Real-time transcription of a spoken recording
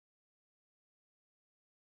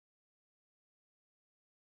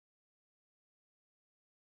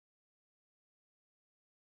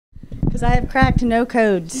because I have cracked no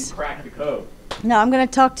codes. You cracked the code. No, I'm going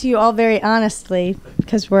to talk to you all very honestly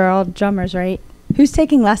because we're all drummers, right? Who's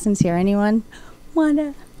taking lessons here? Anyone?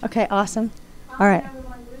 Wanda? Okay, awesome. All right.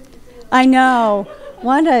 I know.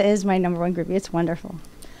 Wanda is my #1 groupie. It's wonderful.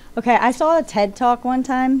 Okay, I saw a TED Talk one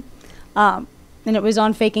time, and it was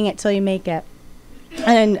on faking it till you make it.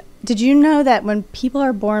 And did you know that when people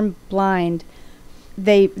are born blind,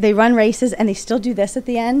 they run races and they still do this at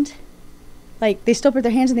the end? Like, they still put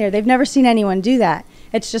their hands in the air. They've never seen anyone do that.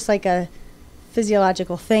 It's just like a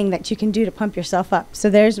physiological thing that you can do to pump yourself up.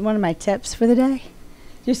 So there's one of my tips for the day.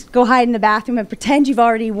 Just go hide in the bathroom and pretend you've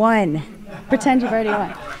already won. Pretend you've already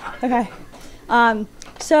won. Okay.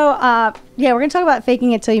 Yeah, we're going to talk about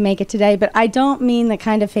faking it till you make it today, but I don't mean the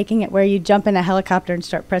kind of faking it where you jump in a helicopter and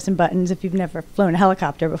start pressing buttons if you've never flown a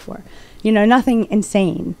helicopter before. You know, nothing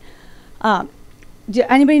insane.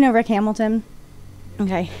 Anybody know Rick Hamilton?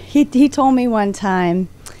 Okay. He told me one time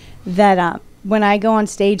that when I go on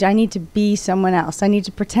stage, I need to be someone else. I need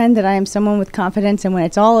to pretend that I am someone with confidence, and when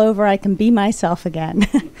it's all over, I can be myself again.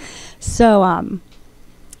 So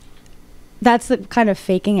that's the kind of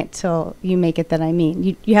faking it till you make it that I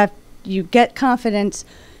mean. You get confidence,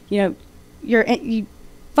 you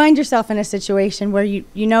find yourself in a situation where you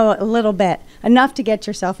know a little bit, enough to get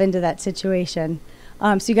yourself into that situation.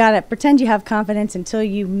 So you got to pretend you have confidence until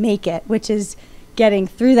you make it, which is getting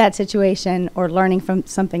through that situation or learning from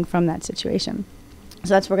something from that situation. So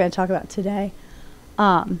that's what we're going to talk about today.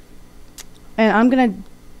 And I'm going to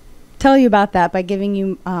tell you about that by giving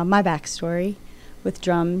you my backstory with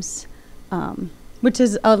drums, which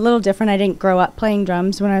is a little different. I didn't grow up playing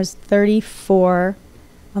drums when I was 34.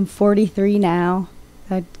 I'm 43 now.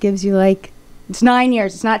 That gives you it's 9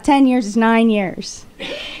 years. It's not 10 years, it's 9 years.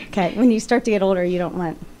 Okay, when you start to get older, you don't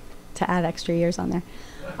want to add extra years on there.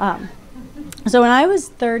 So when I was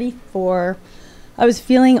 34, I was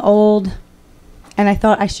feeling old, and I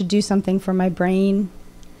thought I should do something for my brain.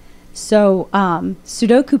 So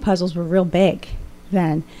Sudoku puzzles were real big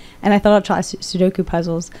then, and I thought I'd try Sudoku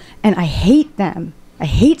puzzles, and I hate them. I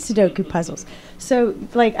hate Sudoku puzzles. So,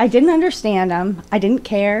 I didn't understand them. I didn't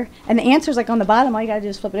care. And the answer's, on the bottom. All you got to do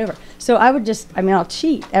is flip it over. So I'll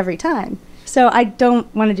cheat every time. So I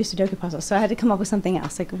don't want to do Sudoku puzzles. So I had to come up with something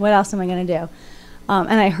else. What else am I going to do?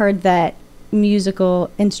 And I heard that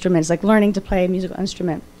musical instruments, learning to play a musical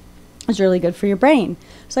instrument, is really good for your brain.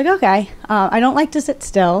 It's okay. I don't like to sit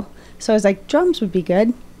still. So I was drums would be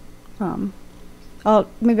good.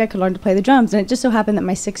 Maybe I could learn to play the drums. And it just so happened that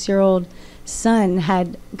my 6-year-old son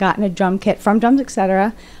had gotten a drum kit from Drums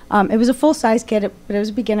Etc. It was a full-size kit, but it was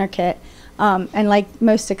a beginner kit. And like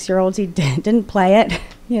most 6-year-olds, he didn't play it,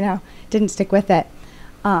 didn't stick with it.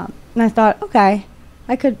 And I thought, okay,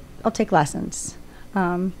 I'll take lessons.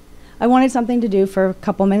 I wanted something to do for a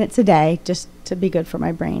couple minutes a day just to be good for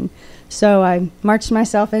my brain. So I marched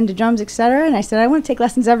myself into Drums Etc. And I said, I want to take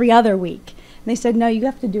lessons every other week. And they said, no, you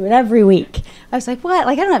have to do it every week. I was like, what?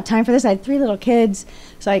 I don't have time for this. I had 3 little kids.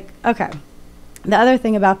 It's okay. The other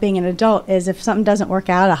thing about being an adult is if something doesn't work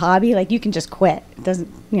out, a hobby, you can just quit. It doesn't,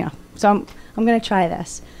 So I'm going to try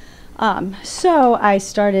this. So I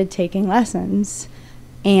started taking lessons,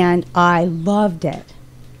 and I loved it.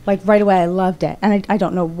 Right away, I loved it. And I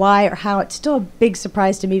don't know why or how. It's still a big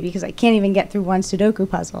surprise to me because I can't even get through one Sudoku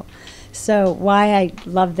puzzle. So why I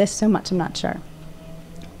love this so much, I'm not sure.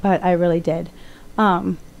 But I really did.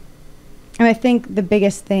 And I think the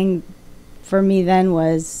biggest thing for me then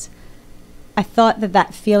was I thought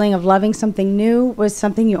that feeling of loving something new was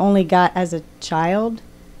something you only got as a child.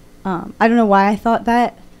 I don't know why I thought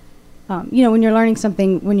that. When you're learning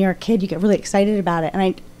something when you're a kid, you get really excited about it.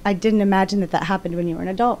 And I didn't imagine that happened when you were an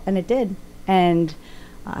adult, and it did. And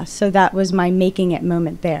so that was my making it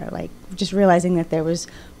moment there, just realizing that there was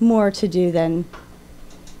more to do than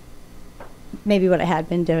maybe what I had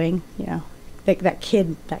been doing, that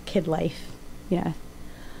kid life, and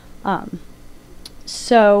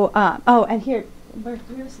here,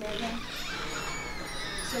 where's Snare again?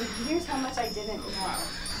 So here's how much I didn't know.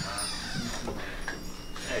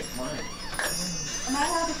 Hey, come on in. Am I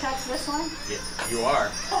allowed to touch this one? Yeah, you are.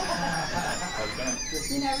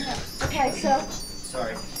 You never know. Okay, so.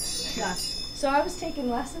 Sorry. Yeah. So I was taking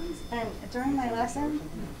lessons, and during my lesson,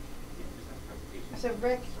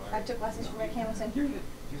 I took lessons from Rick Hamilton.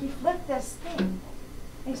 He flipped this thing, and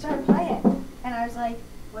he started playing, and I was like,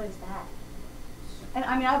 what is that? And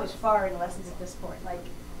I was far in lessons at this point,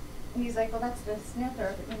 and he's like, well, that's the snare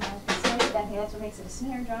thrower, the snare bending, that's what makes it a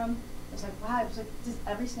snare drum. I was like, wow. I was like, does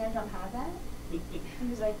every snare drum have that? He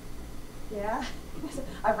was like, yeah.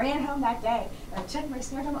 I ran home that day, and I checked my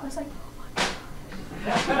snare drum. I was like, oh my God.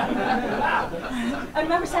 I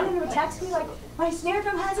remember sending him a text, me like, my snare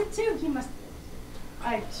drum has it too. He must,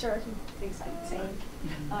 I'm sure he thinks I'm insane.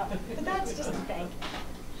 But that's just a thing.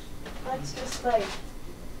 That's just like,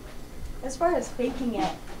 as far as faking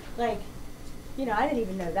it, like, you know, I didn't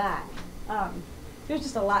even know that. There's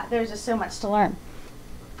just a lot, there's just so much to learn.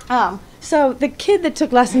 So the kid that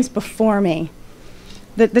took lessons before me,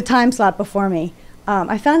 the time slot before me,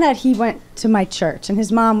 I found out he went to my church, and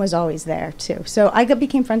his mom was always there too. So I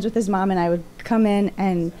became friends with his mom, and I would come in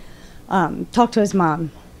and talk to his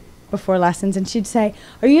mom before lessons, and she'd say,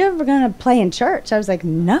 "Are you ever going to play in church?" I was like,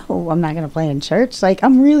 "No, I'm not going to play in church. Like,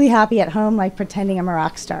 I'm really happy at home, like pretending I'm a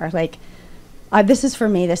rock star. Like, this is for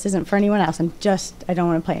me. This isn't for anyone else. I don't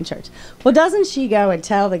want to play in church." Well, doesn't she go and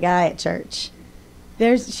tell the guy at church,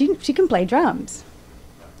 she can play drums.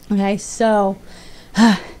 Okay, so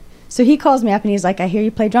he calls me up and he's like, "I hear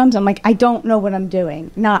you play drums." I'm like, "I don't know what I'm doing.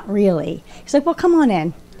 Not really." He's like, "Well, come on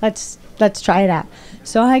in. Let's try it out."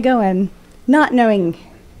 So I go in, not knowing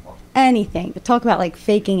anything. Talk about like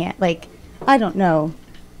faking it. Like, I don't know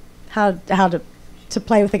how to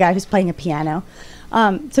play with a guy who's playing a piano.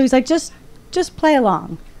 So he's like, just play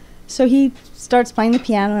along. So he starts playing the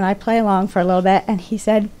piano and I play along for a little bit, and he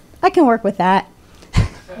said, "I can work with that."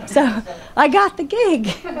 So I got the gig.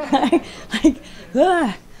 Like,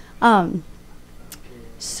 ugh. And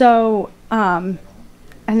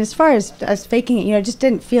as far as faking it, you know, it just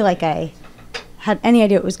didn't feel like I had any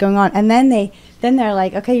idea what was going on. And then they're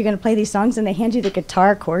like, "Okay, you're going to play these songs," and they hand you the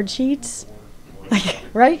guitar chord sheets. Like,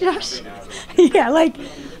 right, Josh? Yeah, like,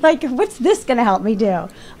 what's this going to help me do?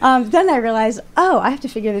 Then I realized, I have to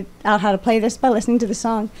figure out how to play this by listening to the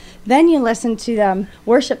song. Then you listen to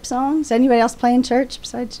worship songs. Anybody else play in church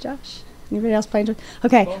besides Josh? Anybody else play in church?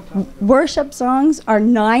 Okay, worship songs are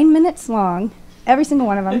 9 minutes long, every single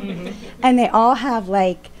one of them. And they all have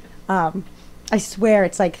like, I swear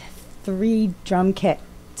it's like 3 drum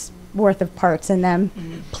kits worth of parts in them,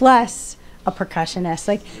 plus a percussionist.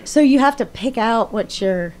 Like, so you have to pick out what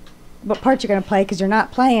part you're going to play, because you're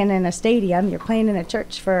not playing in a stadium, you're playing in a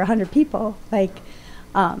church for 100 people. Like,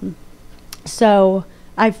 so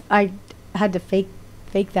I had to fake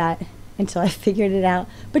that until I figured it out.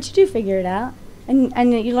 But you do figure it out,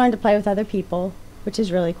 and you learn to play with other people, which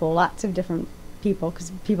is really cool. Lots of different people,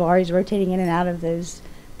 because people are always rotating in and out of those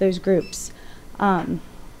groups.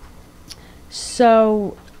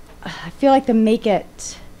 So I feel like the make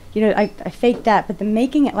it, you know, I faked that, but the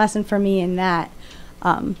making it lesson for me in that,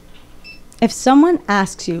 if someone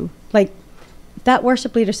asks you, like that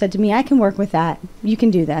worship leader said to me, "I can work with that, you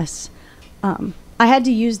can do this." I had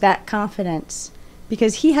to use that confidence,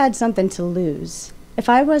 because he had something to lose. If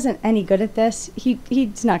I wasn't any good at this,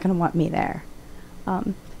 he's not going to want me there.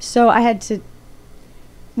 So I had to,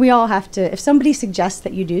 we all have to, if somebody suggests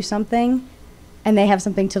that you do something and they have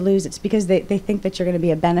something to lose, it's because they think that you're going to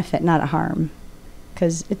be a benefit, not a harm,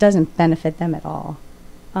 because it doesn't benefit them at all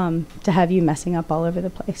to have you messing up all over the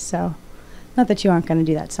place. So, not that you aren't going to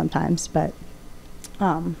do that sometimes, but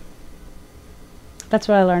that's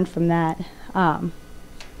what I learned from that.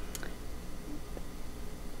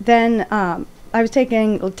 Then I was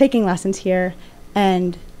taking lessons here,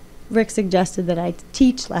 and Rick suggested that I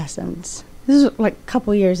teach lessons. This is like a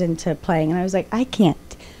couple years into playing, and I was like, "I can't.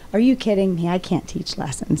 Are you kidding me? I can't teach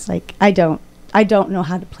lessons. Like, I don't know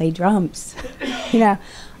how to play drums." You know.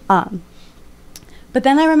 But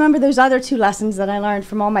then I remember those other 2 lessons that I learned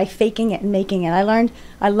from all my faking it and making it. I learned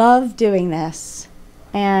I love doing this,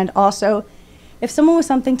 and also, if someone with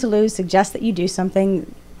something to lose suggests that you do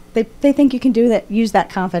something, they think you can do that. Use that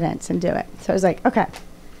confidence and do it. So I was like, "Okay,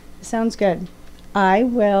 sounds good. I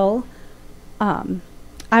will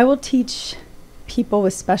teach people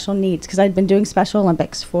with special needs," because I'd been doing Special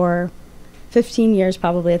Olympics for 15 years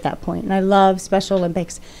probably at that point, and I love Special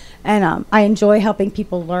Olympics, and I enjoy helping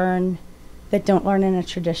people learn that don't learn in a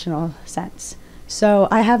traditional sense. So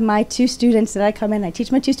I have my 2 students that I come in, I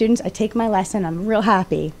teach my 2 students, I take my lesson, I'm real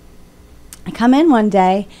happy. I come in one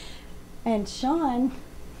day, and Sean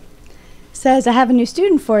says, "I have a new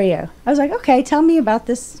student for you." I was like, "Okay, tell me about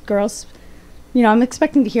this girl's," you know, I'm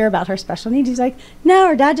expecting to hear about her special needs. He's like, "No,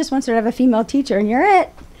 her dad just wants her to have a female teacher, and you're it."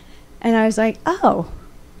 And I was like, "Oh,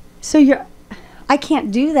 so I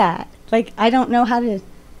can't do that. Like, I don't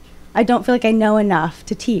feel like I know enough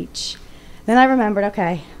to teach." Then I remembered,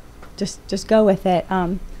 okay, just go with it,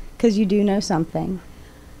 because you do know something.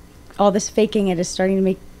 All this faking it is starting to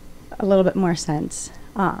make a little bit more sense.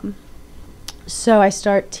 So I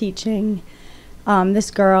start teaching this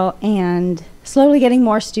girl, and slowly getting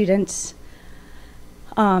more students.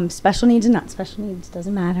 Special needs and not special needs,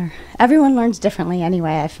 doesn't matter. Everyone learns differently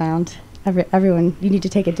anyway, I found. Everyone, you need to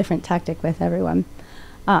take a different tactic with everyone.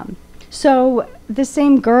 So the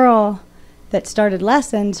same girl that started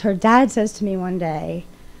lessons, her dad says to me one day,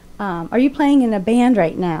 are you playing in a band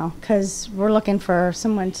right now? Because we're looking for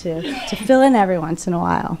someone to fill in every once in a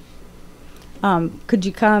while. Could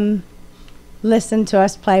you come listen to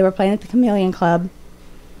us play? We're playing at the Chameleon Club.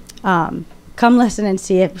 Come listen and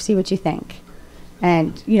see what you think.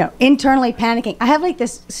 And, internally panicking. I have like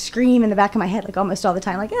this scream in the back of my head, like almost all the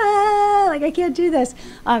time, like, like I can't do this.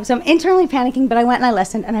 So I'm internally panicking, but I went and I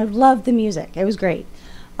listened and I loved the music. It was great.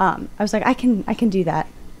 I was like, I can do that.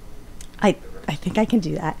 I think I can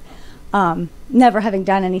do that. Never having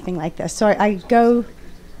done anything like this. So I go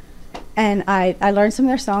and I learned some of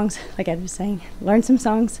their songs, like Ed was saying, learned some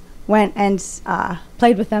songs, went and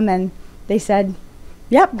played with them, and they said,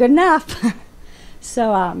 yep, good enough.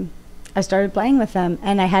 So I started playing with them,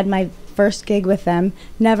 and I had my first gig with them.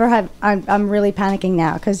 I'm really panicking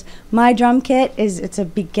now because my drum kit it's a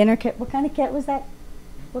beginner kit. What kind of kit was that?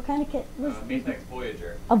 What kind of kit was Next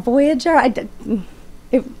Voyager. A Voyager?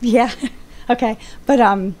 Yeah. Okay. But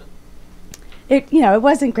it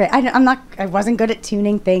wasn't great. I wasn't good at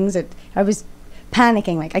tuning things. I was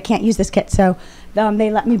panicking, like I can't use this kit. So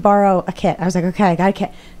they let me borrow a kit. I was like, okay, I got a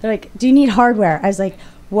kit. They're like, do you need hardware? I was like,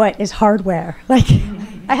 what is hardware? Like,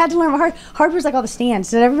 I had to learn what hardware's like all the stands.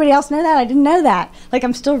 Did everybody else know that? I didn't know that. Like,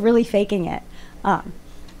 I'm still really faking it.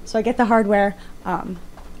 So I get the hardware.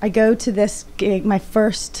 I go to this gig, my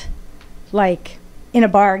first, like, in a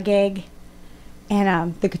bar gig,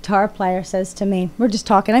 and the guitar player says to me, we're just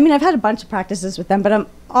talking. I mean, I've had a bunch of practices with them, but I'm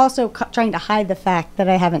also trying to hide the fact that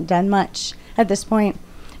I haven't done much at this point.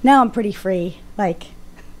 Now I'm pretty free, like,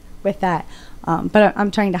 with that. But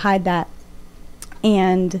I'm trying to hide that.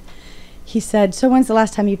 And he said, so when's the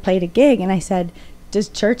last time you played a gig? And I said, does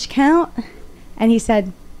church count? And he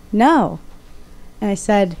said, no. And I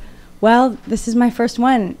said, well, this is my first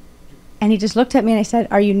one. And he just looked at me and I said,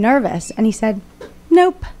 are you nervous? And he said,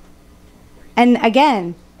 nope. And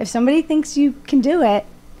again, if somebody thinks you can do it,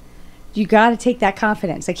 you got to take that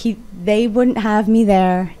confidence. Like they wouldn't have me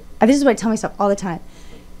there. This is what I tell myself all the time.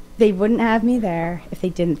 They wouldn't have me there if they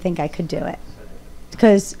didn't think I could do it.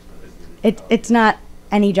 Because it's not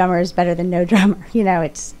any drummer is better than no drummer.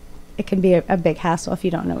 It can be a big hassle if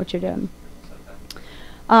you don't know what you're doing.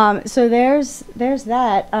 So there's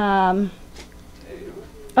that.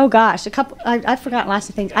 Oh gosh, I've forgotten lots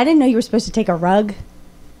of things. I didn't know you were supposed to take a rug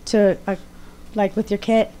to like with your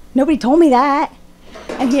kit. Nobody told me that.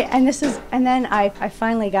 And then I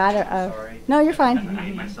finally got a. Sorry. No, you're fine. I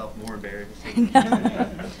made myself more embarrassed.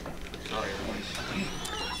 Sorry.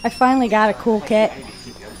 I finally got a cool kit.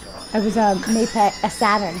 It was a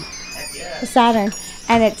Saturn,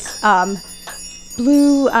 and it's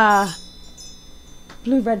blue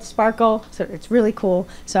red sparkle, so it's really cool.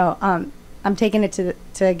 So I'm taking it to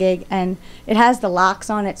a gig, and it has the locks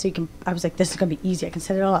on it, so you can. I was like, this is gonna be easy. I can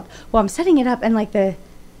set it all up. Well, I'm setting it up, and like the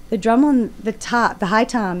drum on the top, the high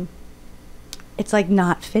tom, it's like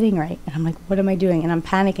not fitting right, and I'm like, what am I doing? And I'm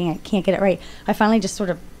panicking. I can't get it right. I finally just sort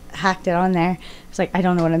of hacked it on there. It's like, I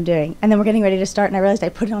don't know what I'm doing. And then we're getting ready to start, and I realized I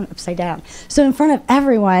put it on upside down. So in front of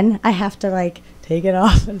everyone, I have to like take it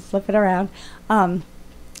off and flip it around. And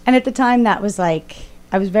at the time, that was like,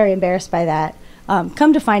 I was very embarrassed by that.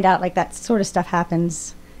 Come to find out, like that sort of stuff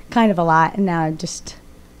happens kind of a lot, and now I'm just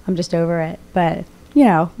over it. But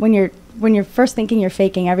when you're first thinking you're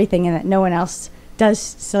faking everything and that no one else does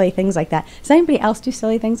silly things like that. Does anybody else do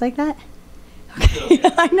silly things like that? Okay.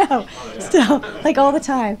 I know. Still, like all the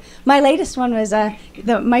time. My latest one was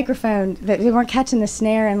the microphone. They weren't catching the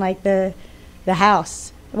snare in like the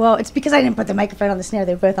house. Well, it's because I didn't put the microphone on the snare.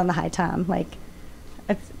 They were both on the high tom. Like,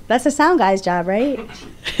 that's the sound guy's job, right?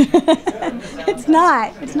 It's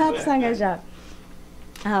not. It's not the sound guy's job.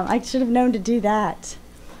 I should have known to do that.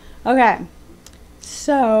 Okay.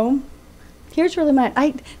 So, here's really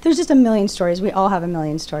there's just a million stories. We all have a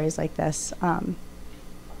million stories like this.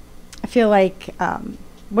 I feel like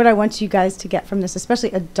what I want you guys to get from this,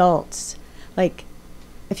 especially adults, like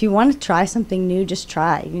if you want to try something new, just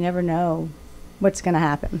try. You never know what's going to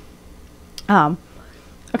happen.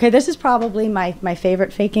 Okay, this is probably my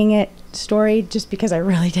favorite faking it story, just because I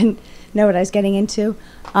really didn't know what I was getting into.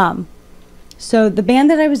 So the band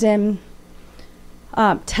that I was in,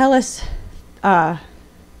 Tellus, the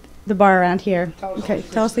bar around here, okay,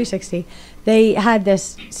 Tellus 360, they had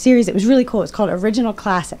this series. It was really cool. It's called Original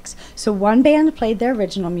Classics. So one band played their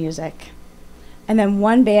original music, and then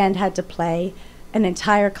one band had to play an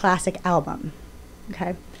entire classic album.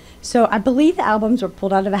 Okay, so I believe the albums were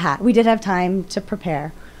pulled out of a hat. We did have time to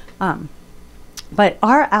prepare, but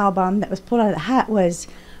our album that was pulled out of the hat was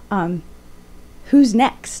Who's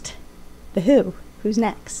Next? The Who. Who's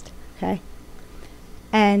Next? Okay.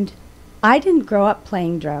 And I didn't grow up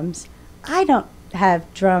playing drums. I don't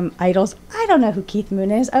have drum idols. I don't know who Keith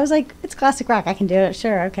Moon is. I was like, it's classic rock. I can do it.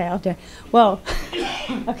 Sure. Okay, I'll do it. Well,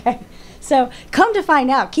 okay. So come to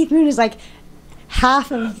find out, Keith Moon is like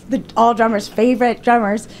half of all drummers' favorite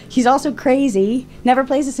drummers. He's also crazy. Never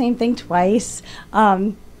plays the same thing twice.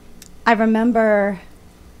 I remember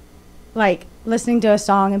like listening to a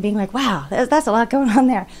song and being like, wow, that's a lot going on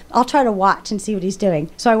there. I'll try to watch and see what he's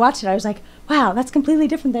doing. So I watched it. I was like, wow, that's completely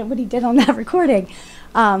different than what he did on that recording.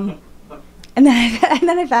 And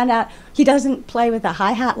then I found out he doesn't play with a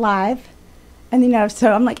hi-hat live. And,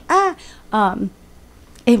 so I'm like,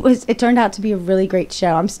 it turned out to be a really great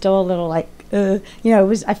show. I'm still a little like,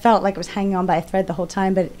 I felt like it was hanging on by a thread the whole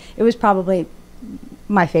time, but it was probably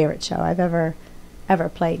my favorite show I've ever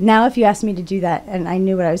played. Now, if you asked me to do that and I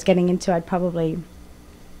knew what I was getting into, I'd probably,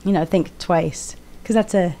 think twice. Because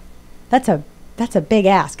that's a big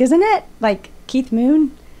ask, isn't it? Like Keith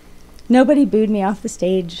Moon. Nobody booed me off the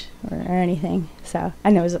stage or anything, so I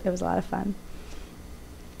know it was a lot of fun.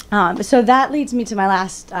 So that leads me to my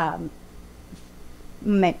last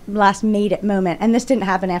made it moment, and this didn't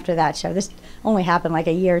happen after that show. This only happened like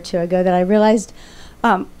a year or two ago that I realized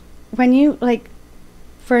when you, like,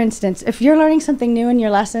 for instance, if you're learning something new in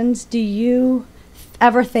your lessons, do you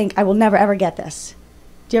ever think, I will never ever get this?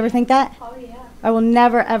 Do you ever think that? Oh, yeah. I will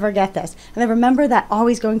never, ever get this. And I remember that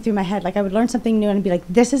always going through my head. Like, I would learn something new and I'd be like,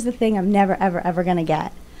 this is the thing I'm never, ever, ever going to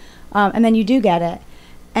get. And then you do get it.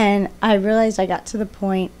 And I realized I got to the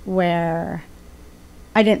point where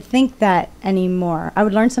I didn't think that anymore. I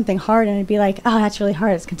would learn something hard and I'd be like, oh, that's really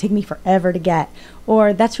hard. It's going to take me forever to get.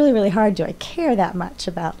 Or that's really, really hard. Do I care that much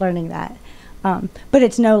about learning that? But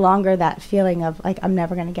it's no longer that feeling of, like, I'm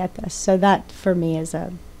never going to get this. So that, for me, is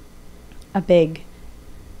a big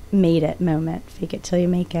made it moment. Fake it till you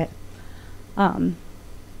make it. Yeah,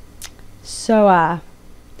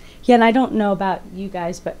 and I don't know about you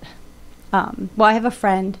guys, but well, I have a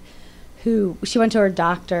friend who, she went to her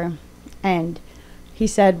doctor and he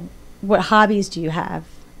said, what hobbies do you have?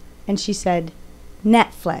 And she said,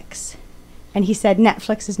 Netflix. And he said,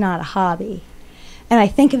 Netflix is not a hobby. And I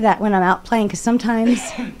think of that when I'm out playing, because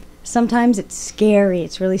sometimes it's scary.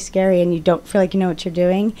 It's really scary, and you don't feel like you know what you're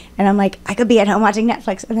doing. And I'm like, I could be at home watching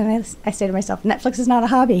Netflix. And then I say to myself, Netflix is not a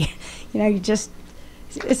hobby.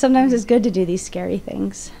 Sometimes it's good to do these scary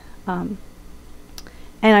things. And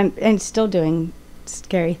I'm still doing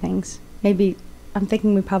scary things. Maybe, I'm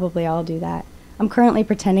thinking we probably all do that. I'm currently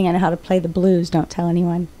pretending I know how to play the blues. Don't tell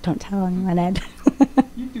anyone. Don't tell anyone, Ed.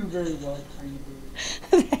 You do very well playing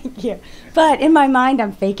blues. Thank you. But in my mind,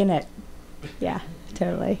 I'm faking it. Yeah,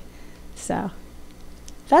 totally. So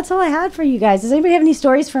that's all I had for you guys. Does anybody have any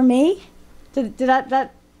stories for me? Did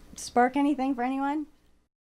that spark anything for anyone?